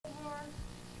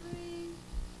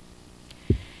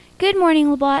Good morning,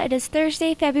 LeBlanc. It is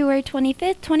Thursday, February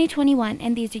 25th, 2021,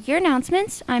 and these are your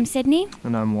announcements. I'm Sydney.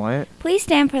 And I'm Wyatt. Please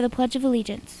stand for the Pledge of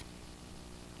Allegiance.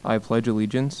 I pledge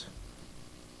allegiance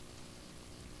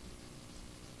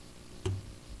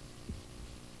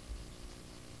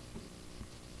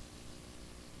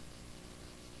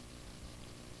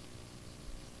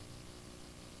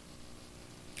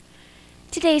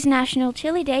Today's National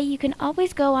Chili Day. You can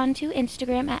always go on to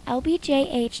Instagram at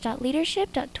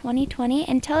lbjh.leadership.2020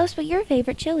 and tell us what your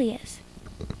favorite chili is.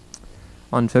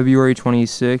 On February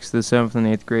 26th, the 7th and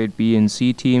 8th grade B and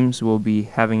C teams will be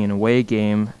having an away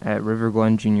game at River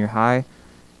Glen Junior High,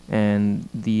 and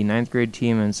the 9th grade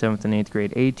team and 7th and 8th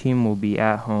grade A team will be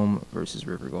at home versus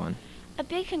River Glen. A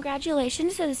big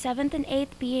congratulations to the 7th and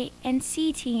 8th B and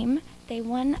C team. They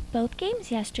won both games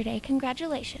yesterday.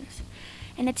 Congratulations.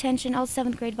 And attention all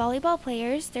 7th grade volleyball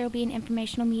players, there will be an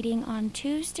informational meeting on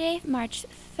Tuesday, March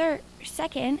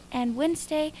 2nd, and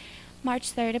Wednesday,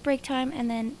 March 3rd at break time, and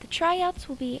then the tryouts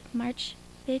will be March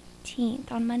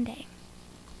 15th on Monday.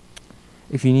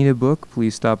 If you need a book,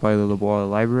 please stop by the LeBois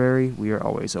Library. We are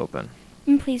always open.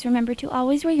 And please remember to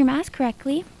always wear your mask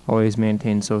correctly. Always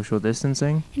maintain social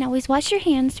distancing. And always wash your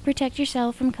hands to protect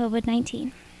yourself from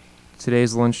COVID-19.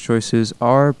 Today's lunch choices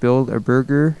are build a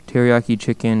burger, teriyaki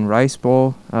chicken rice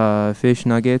bowl, fish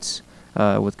nuggets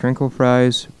with crinkle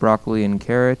fries, broccoli and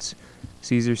carrots,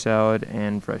 Caesar salad,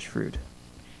 and fresh fruit.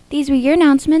 These were your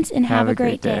announcements, and have a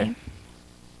great day.